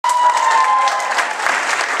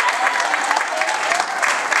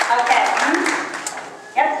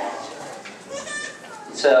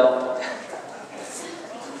So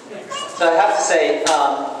I have to say,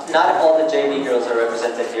 not all the JV girls are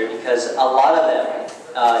represented here because a lot of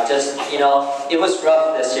them just, you know, it was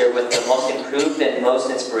rough this year with the most improved and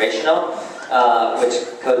most inspirational, which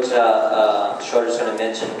Coach Schroeder's going to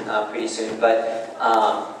mention pretty soon. But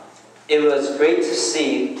it was great to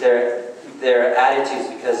see their attitudes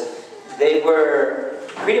because they were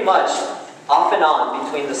pretty much off and on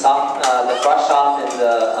between the brush off and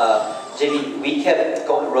the JV. We kept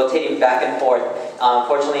rotating back and forth.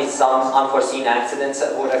 Unfortunately, some unforeseen accidents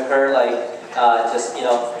that would occur, like just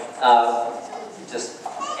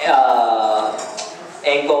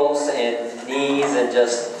ankles and knees and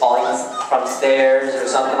just falling from stairs or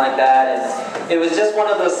something like that. And it was just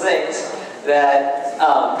one of those things that,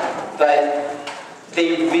 but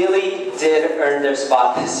they really did earn their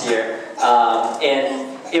spot this year. And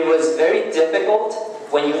it was very difficult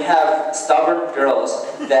when you have stubborn girls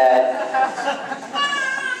that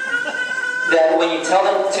when you tell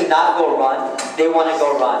them to not go run, they want to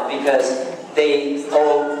go run because they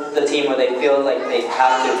owe the team or they feel like they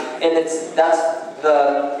have to. And that's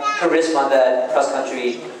the charisma that cross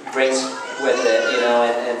country brings with it, you know,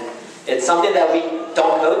 and it's something that we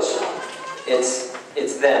don't coach. It's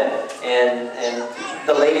them. And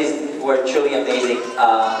the ladies were truly amazing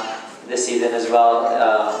this season as well.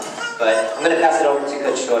 But I'm going to pass it over to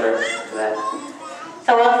Coach Schroeder for that.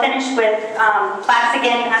 So we'll finish with plaques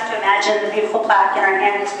again. You have to imagine the beautiful plaque in our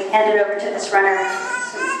hand as we hand it over to this runner.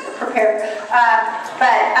 So they're prepared.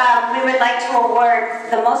 But we would like to award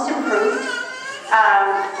the most improved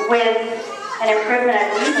with an improvement, I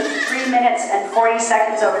believe, of 3 minutes and 40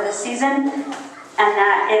 seconds over the season. And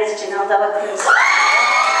that is Janelle Dela Cruz.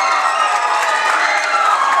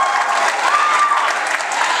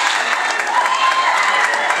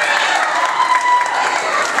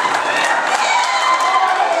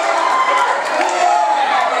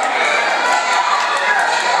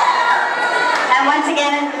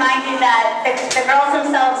 The girls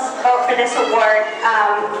themselves vote for this award,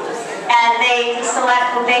 and they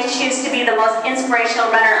select who they choose to be the most inspirational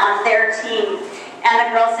runner on their team. And the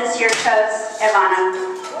girls this year chose Ivana.